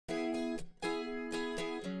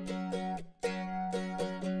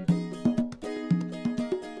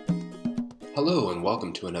Hello and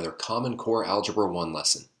welcome to another Common Core Algebra 1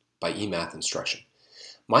 lesson by eMathInstruction.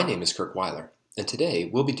 My name is Kirk Weiler, and today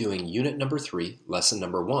we'll be doing Unit number 3, Lesson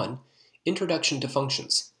number 1, Introduction to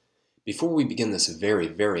Functions. Before we begin this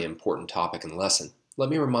very important topic and lesson, let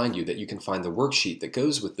me remind you that you can find the worksheet that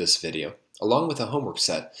goes with this video, along with a homework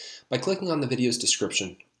set, by clicking on the video's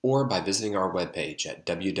description or by visiting our webpage at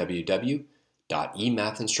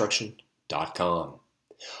www.emathinstruction.com.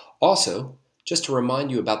 Also, just to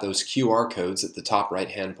remind you about those QR codes at the top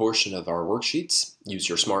right-hand portion of our worksheets, use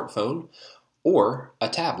your smartphone or a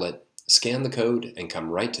tablet, scan the code, and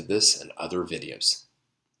come right to this and other videos.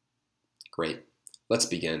 Great. Let's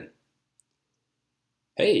begin.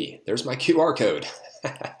 Hey, there's my QR code.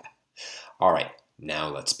 All right, now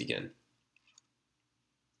let's begin.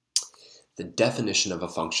 The definition of a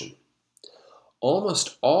function.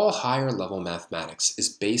 Almost all higher level mathematics is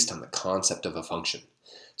based on the concept of a function.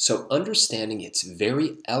 So understanding its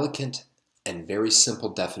very elegant and very simple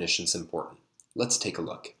definition is important. Let's take a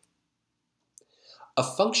look. A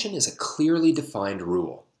function is a clearly defined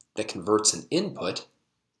rule that converts an input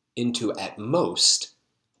into, at most,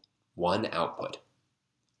 one output.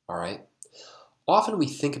 All right? Often we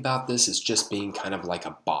think about this as just being kind of like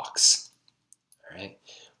a box. All right?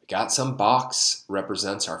 We got some box,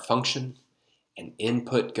 represents our function, an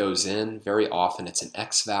input goes in, very often it's an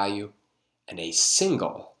x value, and a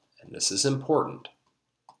single, and this is important,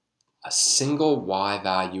 a single y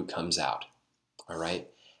value comes out, all right?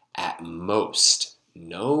 At most,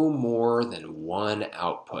 no more than one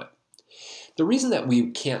output. The reason that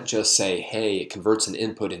we can't just say, hey, it converts an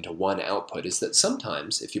input into one output is that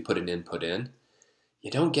sometimes if you put an input in,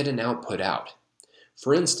 you don't get an output out.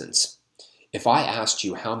 For instance, if I asked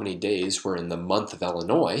you how many days were in the month of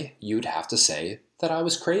Illinois, you'd have to say that I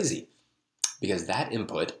was crazy, because that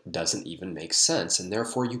input doesn't even make sense, and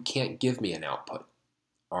therefore you can't give me an output.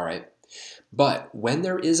 All right? But when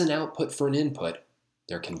there is an output for an input,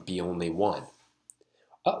 there can be only one.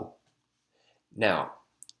 Oh, now,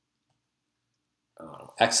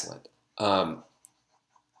 excellent.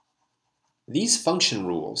 These function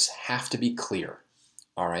rules have to be clear.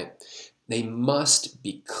 All right? They must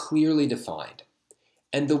be clearly defined.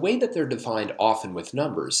 And the way that they're defined often with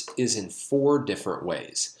numbers is in 4 different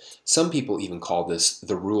ways. Some people even call this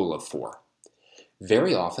the rule of 4.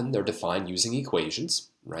 Very often they're defined using equations,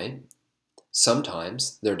 right?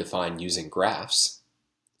 Sometimes they're defined using graphs.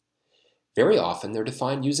 Very often they're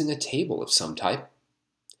defined using a table of some type.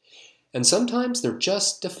 And sometimes they're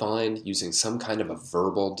just defined using some kind of a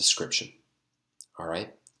verbal description. All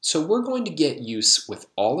right? So we're going to get use with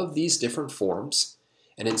all of these different forms.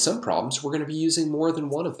 And in some problems, we're going to be using more than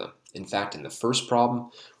one of them. In fact, in the first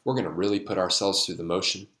problem, we're going to really put ourselves through the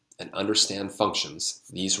motion and understand functions,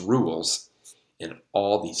 these rules, in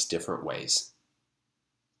all these different ways.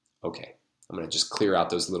 Okay, I'm going to just clear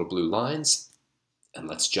out those little blue lines, and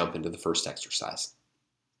let's jump into the first exercise.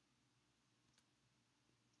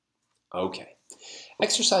 Okay,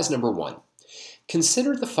 exercise number 1.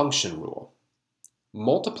 Consider the function rule.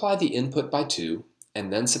 Multiply the input by 2,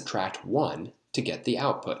 and then subtract 1 to get the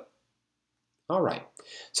output. All right,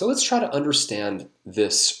 so let's try to understand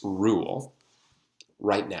this rule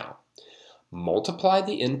right now. Multiply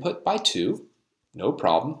the input by 2, no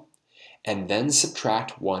problem, and then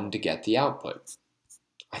subtract 1 to get the output.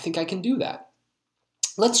 I think I can do that.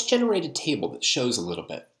 Let's generate a table that shows a little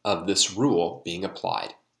bit of this rule being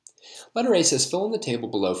applied. Letter A says, fill in the table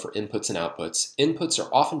below for inputs and outputs. Inputs are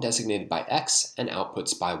often designated by X and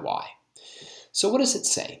outputs by Y. So what does it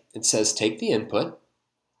say? It says take the input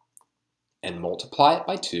and multiply it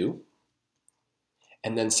by 2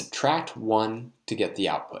 and then subtract 1 to get the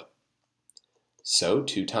output. So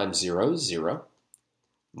 2 times 0 is 0,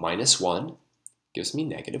 minus 1 gives me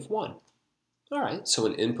negative 1. All right, so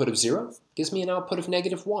an input of 0 gives me an output of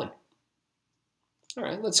negative 1. All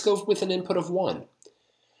right, let's go with an input of 1.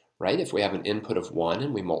 Right, if we have an input of 1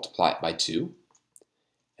 and we multiply it by 2,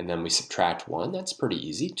 and then we subtract 1, that's pretty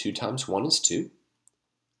easy. 2 times 1 is 2.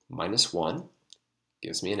 Minus 1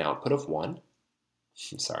 gives me an output of 1.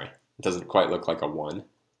 Sorry, it doesn't quite look like a 1.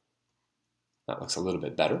 That looks a little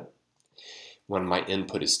bit better. When my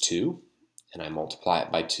input is 2, and I multiply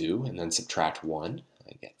it by 2, and then subtract 1,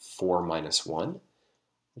 I get 4 minus 1,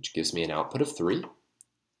 which gives me an output of 3.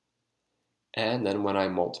 And then when I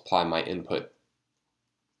multiply my input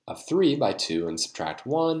of 3 by 2 and subtract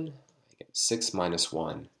 1, I get 6 minus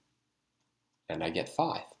 1, and I get 5.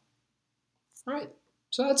 All right,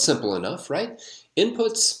 so that's simple enough, right?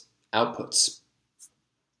 Inputs, outputs.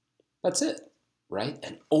 That's it, right?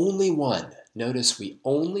 And only one. Notice we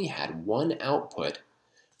only had one output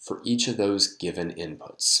for each of those given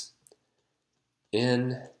inputs.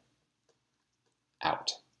 In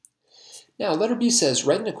out. Now, letter B says,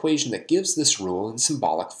 write an equation that gives this rule in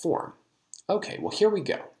symbolic form. Okay, well, here we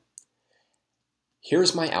go.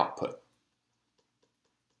 Here's my output.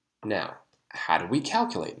 Now, how do we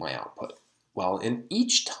calculate my output? Well, in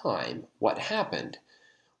each time, what happened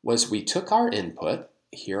was we took our input.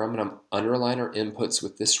 Here I'm going to underline our inputs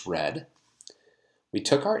with this red. We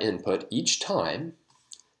took our input each time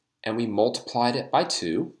and we multiplied it by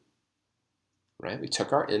 2. Right? We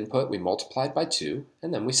took our input, we multiplied by 2,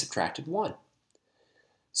 and then we subtracted 1.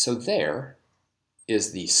 So there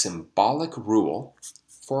is the symbolic rule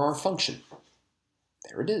for our function.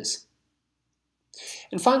 There it is.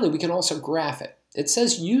 And finally, we can also graph it. It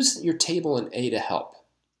says use your table in A to help.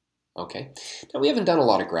 Okay, now we haven't done a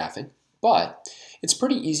lot of graphing, but it's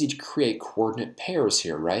pretty easy to create coordinate pairs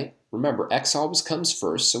here, right? Remember, x always comes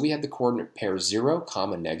first, so we have the coordinate pair 0,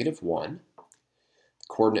 -1, the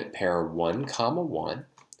coordinate pair 1, 1,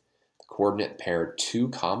 the coordinate pair 2,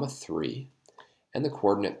 3, and the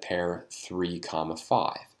coordinate pair 3,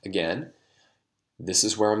 5. Again, this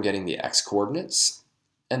is where I'm getting the x coordinates,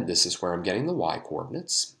 and this is where I'm getting the y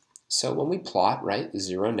coordinates. So when we plot, right,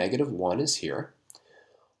 0, -1 is here,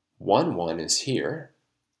 1, 1 is here,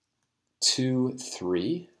 2,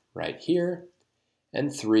 3 right here,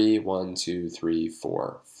 and 3, 1, 2, 3,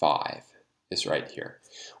 4, 5 is right here.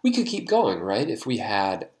 We could keep going, right? If we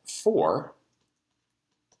had 4,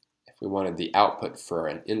 if we wanted the output for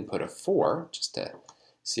an input of 4, just to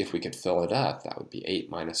see if we could fill it up, that would be 8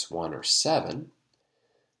 minus 1 or 7.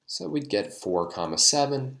 So we'd get 4,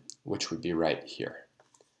 7, which would be right here.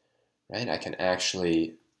 Right? I can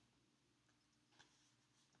actually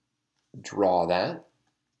draw that.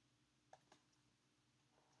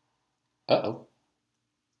 Uh-oh.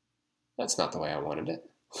 That's not the way I wanted it.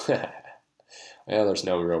 Well, there's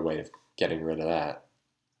no real way of getting rid of that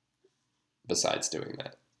besides doing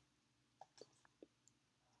that.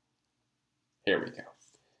 Here we go.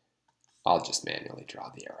 I'll just manually draw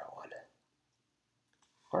the arrow on it.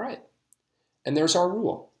 All right. And there's our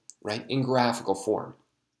rule, right, in graphical form.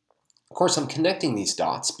 Of course, I'm connecting these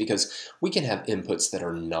dots because we can have inputs that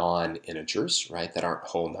are non-integers, right, that aren't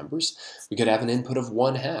whole numbers. We could have an input of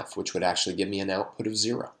 1/2, which would actually give me an output of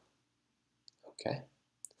 0. Okay.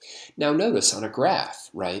 Now notice on a graph,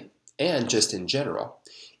 right, and just in general,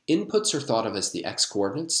 inputs are thought of as the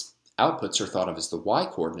x-coordinates, outputs are thought of as the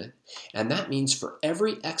y-coordinate, and that means for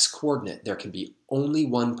every x-coordinate there can be only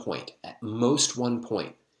one point, at most one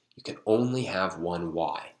point. You can only have one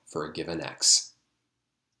y for a given x.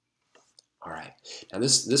 All right, now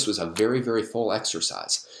this was a very, very full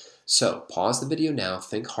exercise. So pause the video now,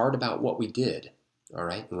 think hard about what we did, all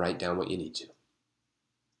right, and write down what you need to.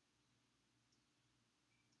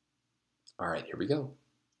 All right, here we go.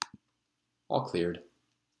 All cleared.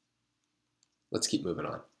 Let's keep moving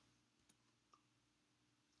on.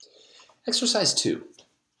 Exercise 2.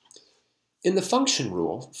 In the function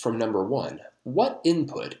rule from number 1, what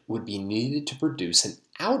input would be needed to produce an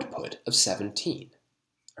output of 17?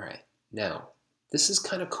 All right. Now, this is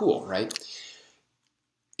kind of cool, right?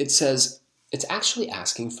 It says it's actually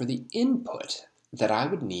asking for the input that I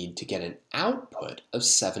would need to get an output of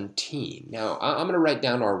 17. Now, I'm going to write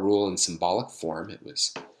down our rule in symbolic form. It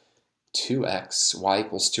was 2x, y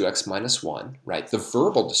equals 2x minus 1, right? The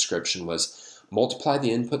verbal description was multiply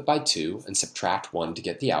the input by 2 and subtract 1 to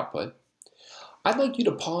get the output. I'd like you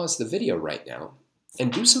to pause the video right now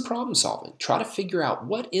and do some problem solving. Try to figure out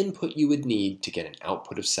what input you would need to get an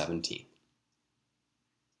output of 17.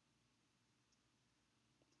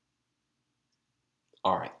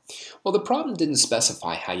 All right, well, the problem didn't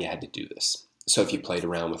specify how you had to do this. So if you played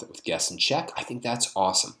around with it with guess and check, I think that's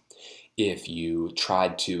awesome. If you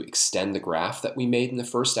tried to extend the graph that we made in the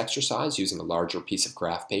first exercise using a larger piece of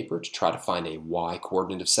graph paper to try to find a y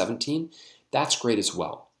coordinate of 17, that's great as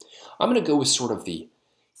well. I'm going to go with sort of the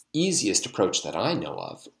easiest approach that I know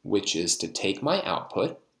of, which is to take my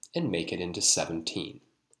output and make it into 17.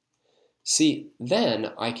 See,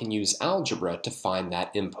 then I can use algebra to find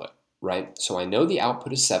that input, right? So I know the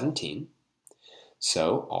output is 17.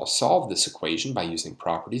 So I'll solve this equation by using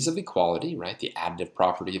properties of equality, right? The additive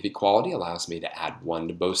property of equality allows me to add 1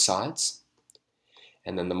 to both sides.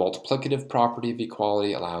 And then the multiplicative property of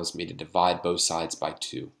equality allows me to divide both sides by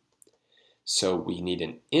 2. So we need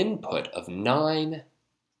an input of 9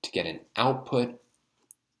 to get an output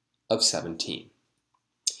of 17.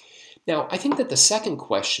 Now, I think that the second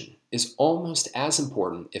question is almost as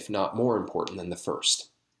important, if not more important, than the first.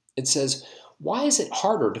 It says, why is it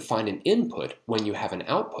harder to find an input when you have an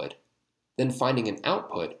output than finding an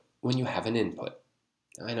output when you have an input?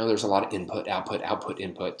 Now, I know there's a lot of input, output, output,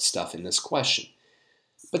 input stuff in this question,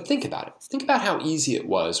 But think about it. Think about how easy it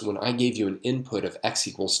was when I gave you an input of x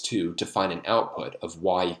equals 2 to find an output of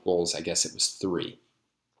y equals, I guess it was 3.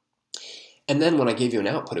 And then when I gave you an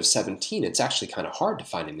output of 17, it's actually kind of hard to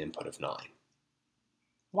find an input of 9.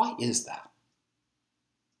 Why is that?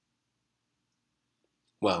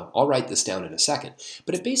 Well, I'll write this down in a second,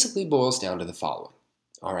 but it basically boils down to the following.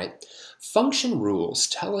 All right, function rules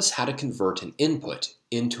tell us how to convert an input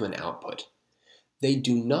into an output. They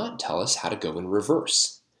do not tell us how to go in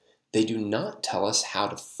reverse. They do not tell us how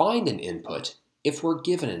to find an input if we're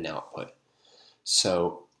given an output.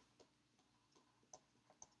 So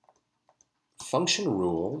function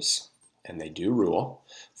rules, and they do rule,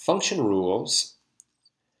 function rules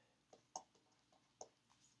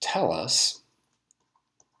tell us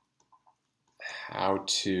how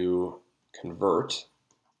to convert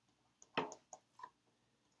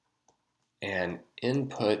an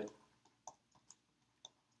input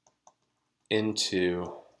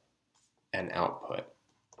into an output,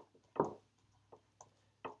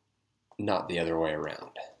 not the other way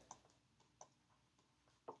around.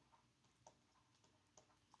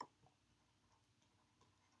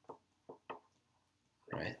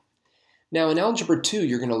 Right? Now in Algebra 2,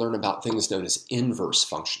 you're going to learn about things known as inverse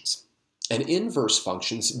functions. And inverse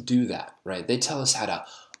functions do that, right? They tell us how to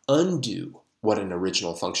undo what an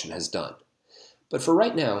original function has done. But for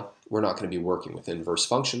right now, we're not going to be working with inverse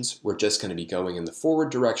functions. We're just going to be going in the forward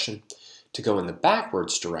direction. To go in the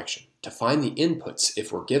backwards direction, to find the inputs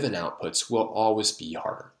if we're given outputs, will always be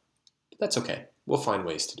harder. But that's okay. We'll find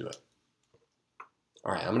ways to do it.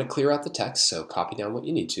 All right, I'm going to clear out the text, so copy down what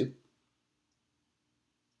you need to.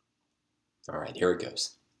 All right, here it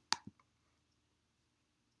goes.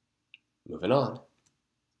 Moving on.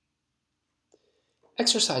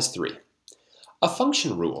 Exercise 3. A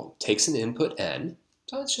function rule takes an input n,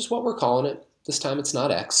 so that's just what we're calling it. This time it's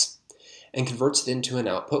not x, and converts it into an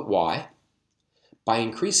output y by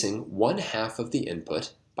increasing 1/2 of the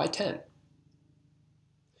input by 10.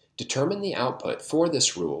 Determine the output for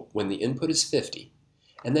this rule when the input is 50,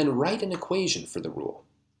 and then write an equation for the rule.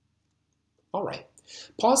 All right,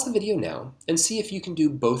 pause the video now and see if you can do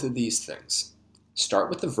both of these things. Start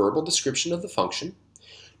with the verbal description of the function.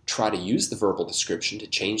 Try to use the verbal description to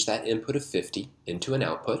change that input of 50 into an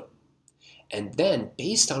output. And then,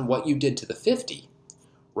 based on what you did to the 50,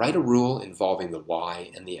 write a rule involving the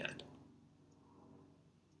y and the n.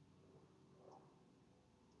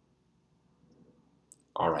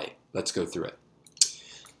 All right, let's go through it.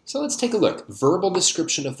 So let's take a look. Verbal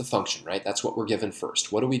description of the function, right? That's what we're given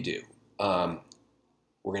first. What do? We're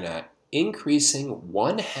going to increasing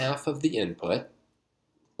 1/2 of the input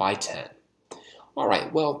by 10. All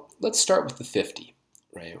right, well, let's start with the 50,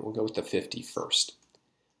 right? We'll go with the 50 first.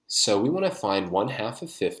 So we want to find 1/2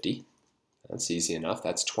 of 50. That's easy enough.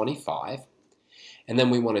 That's 25. And then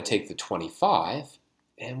we want to take the 25,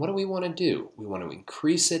 and what do we want to do? We want to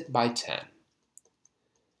increase it by 10.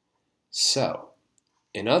 So,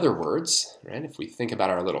 in other words, right, if we think about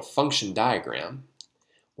our little function diagram,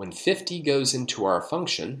 when 50 goes into our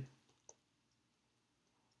function,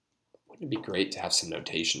 wouldn't it be great to have some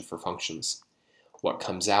notation for functions? What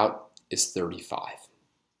comes out is 35.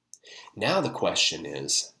 Now the question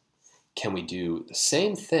is, can we do the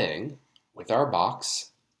same thing with our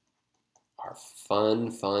box, our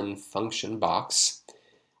fun function box?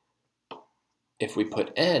 If we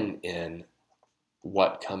put n in,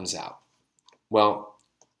 what comes out? Well,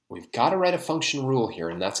 we've got to write a function rule here,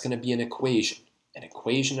 and that's going to be an equation. An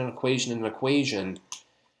equation, an equation, an equation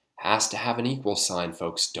has to have an equal sign,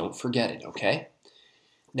 folks. Don't forget it, okay?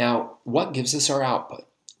 Now, what gives us our output?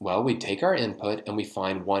 Well, we take our input and we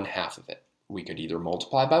find 1/2 of it. We could either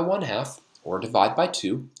multiply by 1/2 or divide by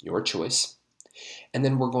 2, your choice. And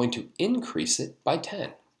then we're going to increase it by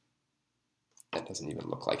 10. That doesn't even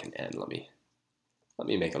look like an n. Let me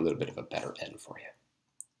make a little bit of a better n for you.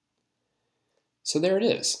 So there it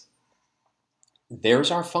is. There's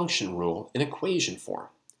our function rule in equation form.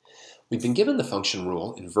 We've been given the function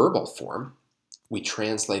rule in verbal form. We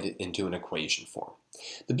translate it into an equation form.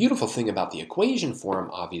 The beautiful thing about the equation form,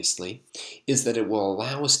 obviously, is that it will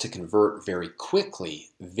allow us to convert very quickly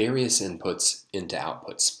various inputs into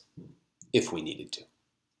outputs, if we needed to.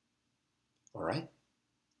 All right?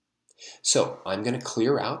 So I'm going to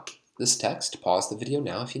clear out this text. Pause the video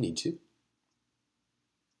now if you need to.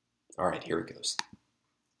 All right, here it goes.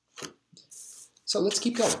 So let's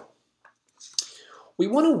keep going. We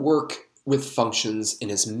want to work with functions in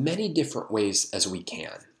as many different ways as we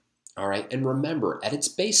can. All right, and remember, at its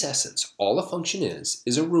base essence, all a function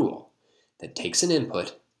is a rule that takes an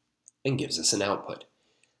input and gives us an output.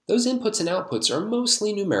 Those inputs and outputs are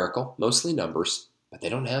mostly numerical, mostly numbers, but they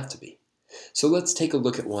don't have to be. So let's take a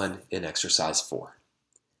look at one in exercise 4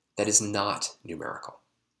 that is not numerical.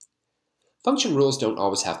 Function rules don't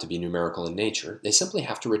always have to be numerical in nature. They simply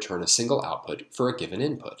have to return a single output for a given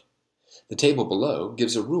input. The table below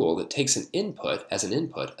gives a rule that takes an input as an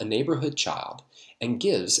input, a neighborhood child, and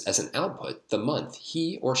gives as an output the month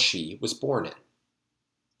he or she was born in.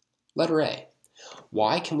 Letter A.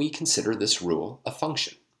 Why can we consider this rule a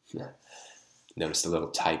function? Notice the little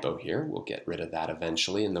typo here. We'll get rid of that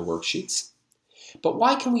eventually in the worksheets. But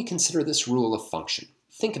why can we consider this rule a function?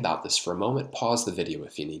 Think about this for a moment. Pause the video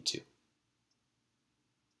if you need to.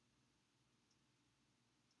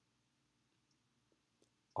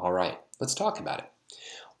 All right, let's talk about it.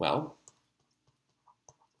 Well,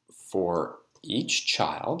 for each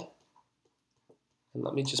child, and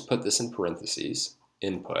let me just put this in parentheses,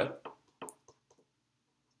 input,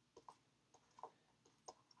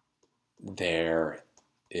 there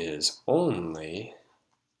is only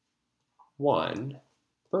one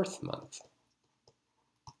birth month.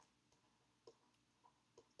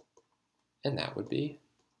 And that would be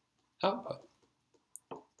output,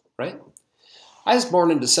 right? I was born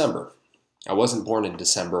in December. I wasn't born in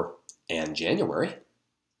December and January,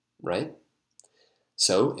 right?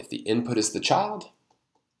 So if the input is the child,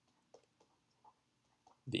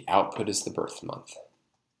 the output is the birth month.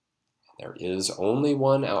 There is only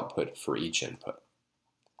one output for each input.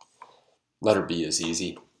 Letter B is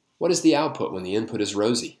easy. What is the output when the input is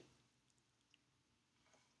Rosie?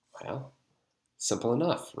 Well, simple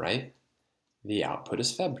enough, right? The output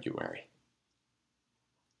is February.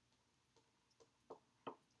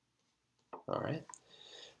 All right.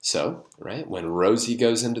 So, right, when Rosie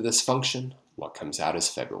goes into this function, what comes out is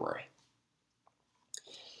February.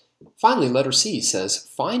 Finally, letter C says,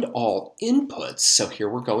 find all inputs. So here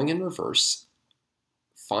we're going in reverse.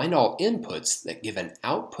 Find all inputs that give an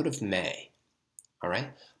output of May. All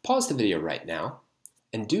right. Pause the video right now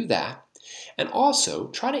and do that. And also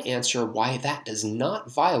try to answer why that does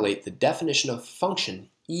not violate the definition of function,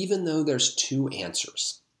 even though there's two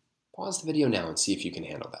answers. Pause the video now and see if you can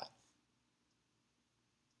handle that.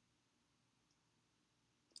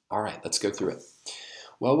 All right, let's go through it.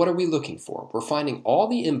 Well, what are we looking for? We're finding all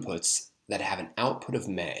the inputs that have an output of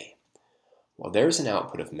May. Well, there's an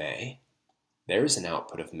output of May. There's an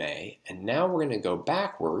output of May. And now we're going to go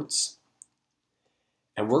backwards.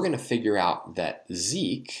 And we're going to figure out that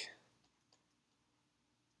Zeke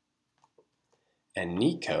and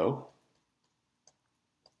Nico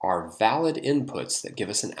are valid inputs that give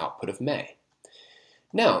us an output of May.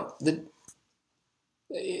 Now,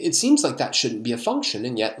 it seems like that shouldn't be a function,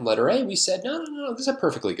 and yet in letter A we said, no, this is a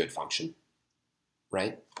perfectly good function,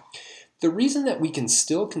 right? The reason that we can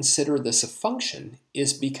still consider this a function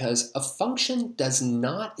is because a function does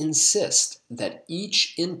not insist that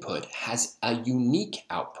each input has a unique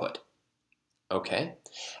output, okay?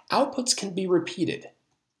 Outputs can be repeated,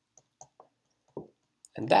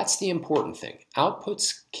 and that's the important thing.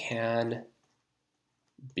 Outputs can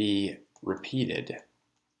be repeated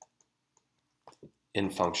in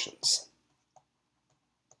functions.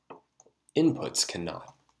 Inputs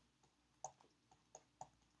cannot.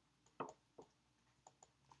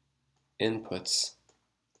 Inputs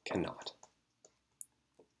cannot.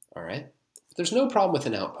 All right? There's no problem with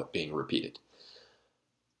an output being repeated.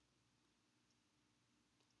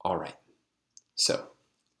 All right. So,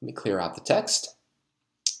 let me clear out the text.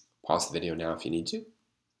 Pause the video now if you need to.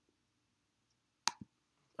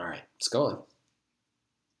 All right, let's go on.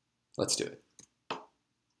 Let's do it.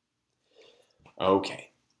 Okay,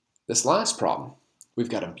 this last problem, we've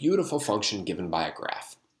got a beautiful function given by a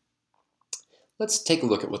graph. Let's take a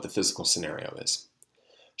look at what the physical scenario is.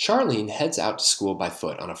 Charlene heads out to school by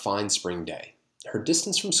foot on a fine spring day. Her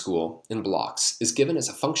distance from school in blocks is given as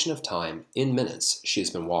a function of time in minutes she has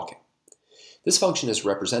been walking. This function is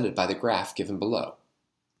represented by the graph given below.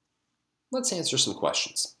 Let's answer some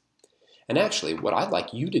questions. And actually, what I'd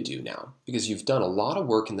like you to do now, because you've done a lot of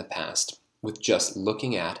work in the past with just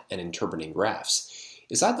looking at and interpreting graphs,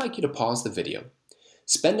 is I'd like you to pause the video,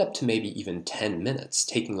 spend up to maybe even 10 minutes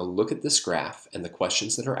taking a look at this graph and the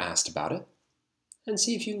questions that are asked about it, and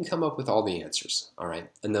see if you can come up with all the answers, all right?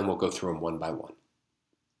 And then we'll go through them one by one.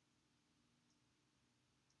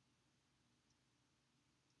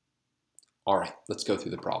 All right, let's go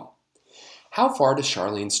through the problem. How far does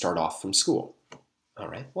Charlene start off from school? All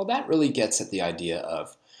right, well, that really gets at the idea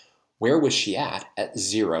of where was she at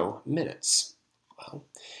 0 minutes? Well,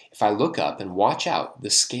 if I look up and watch out, the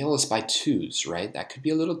scale is by twos, right? That could be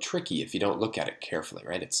a little tricky if you don't look at it carefully,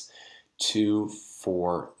 right? It's 2,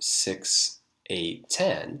 4, 6, 8,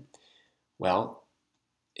 10. Well,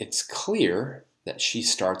 it's clear that she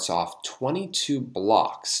starts off 22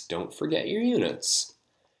 blocks. Don't forget your units.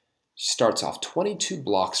 She starts off 22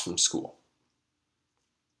 blocks from school.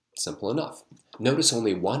 Simple enough. Notice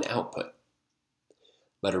only one output.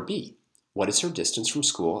 Letter B. What is her distance from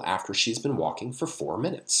school after she's been walking for 4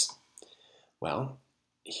 minutes? Well,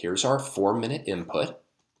 here's our 4-minute input.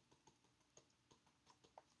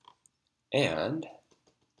 And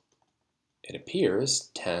it appears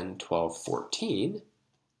 10, 12, 14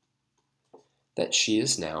 that she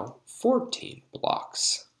is now 14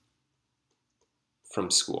 blocks from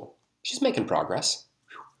school. She's making progress.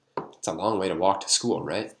 It's a long way to walk to school,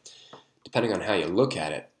 right? Depending on how you look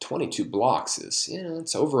at it, 22 blocks is,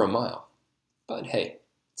 it's over a mile. But hey,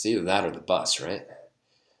 it's either that or the bus, right?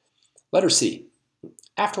 Letter C.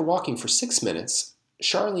 After walking for 6 minutes,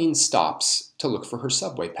 Charlene stops to look for her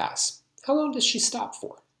subway pass. How long does she stop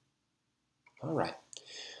for? All right.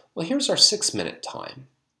 Well, here's our 6-minute time.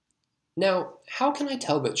 Now, how can I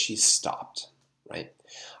tell that she's stopped, right?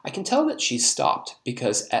 I can tell that she's stopped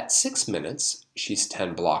because at 6 minutes, she's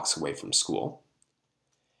 10 blocks away from school.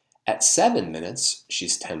 At 7 minutes,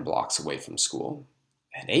 she's 10 blocks away from school.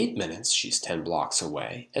 At 8 minutes, she's 10 blocks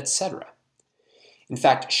away, etc. In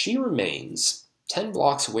fact, she remains 10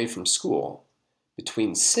 blocks away from school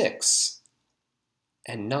between 6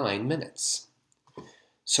 and 9 minutes.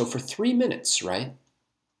 So for 3 minutes, right?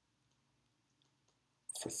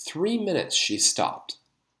 For 3 minutes, she stopped.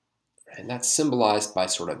 And that's symbolized by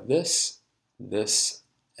sort of this, this,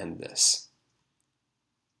 and this.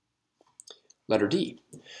 Letter D.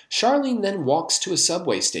 Charlene then walks to a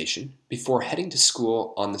subway station before heading to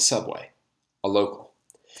school on the subway, a local.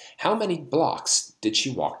 How many blocks did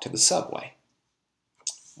she walk to the subway?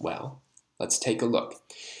 Well, let's take a look.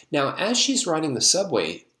 Now, as she's riding the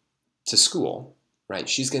subway to school, right,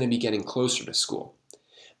 she's going to be getting closer to school.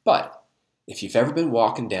 But if you've ever been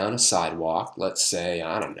walking down a sidewalk, let's say,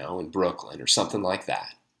 I don't know, in Brooklyn or something like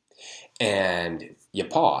that, and you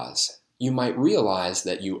pause, you might realize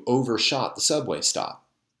that you overshot the subway stop,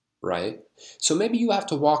 right? So maybe you have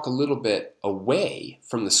to walk a little bit away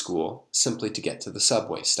from the school simply to get to the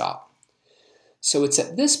subway stop. So it's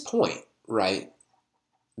at this point, right,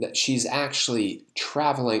 that she's actually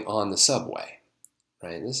traveling on the subway,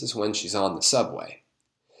 right? This is when she's on the subway.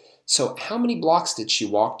 So how many blocks did she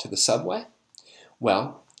walk to the subway?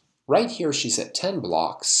 Well, right here she's at 10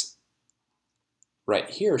 blocks. Right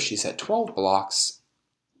here she's at 12 blocks.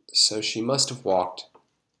 So she must have walked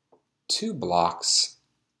 2 blocks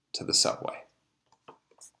to the subway.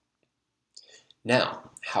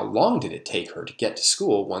 Now, how long did it take her to get to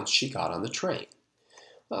school once she got on the train?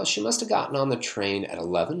 Well, she must have gotten on the train at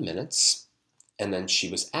 11 minutes, and then she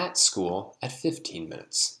was at school at 15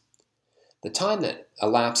 minutes. The time that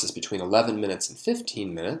elapses between 11 minutes and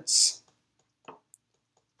 15 minutes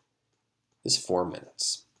is 4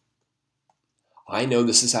 minutes. I know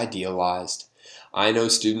this is idealized. I know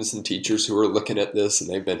students and teachers who are looking at this and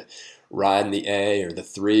they've been riding the A or the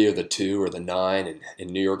 3 or the 2 or the 9 and in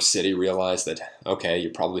New York City realize that, okay,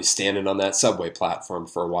 you're probably standing on that subway platform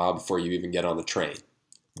for a while before you even get on the train.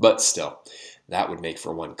 But still, that would make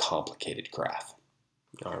for one complicated graph.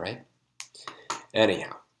 All right?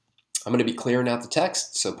 Anyhow, I'm going to be clearing out the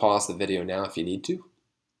text, so pause the video now if you need to.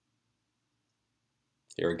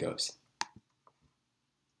 Here it goes.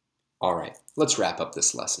 All right, let's wrap up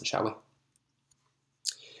this lesson, shall we?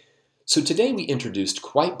 So today we introduced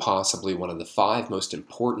quite possibly one of the 5 most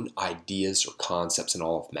important ideas or concepts in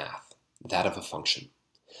all of math, that of a function.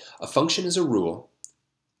 A function is a rule.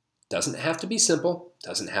 Doesn't have to be simple,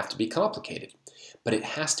 doesn't have to be complicated, but it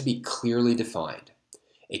has to be clearly defined.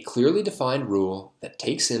 A clearly defined rule that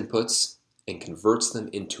takes inputs and converts them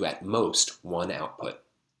into at most one output.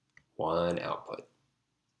 One output.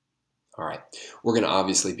 All right, we're going to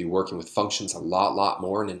obviously be working with functions a lot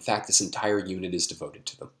more, and in fact, this entire unit is devoted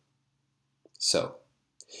to them. So,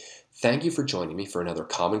 thank you for joining me for another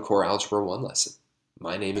Common Core Algebra 1 lesson.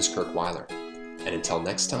 My name is Kirk Weiler, and until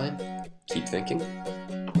next time, keep thinking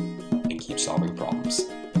and keep solving problems.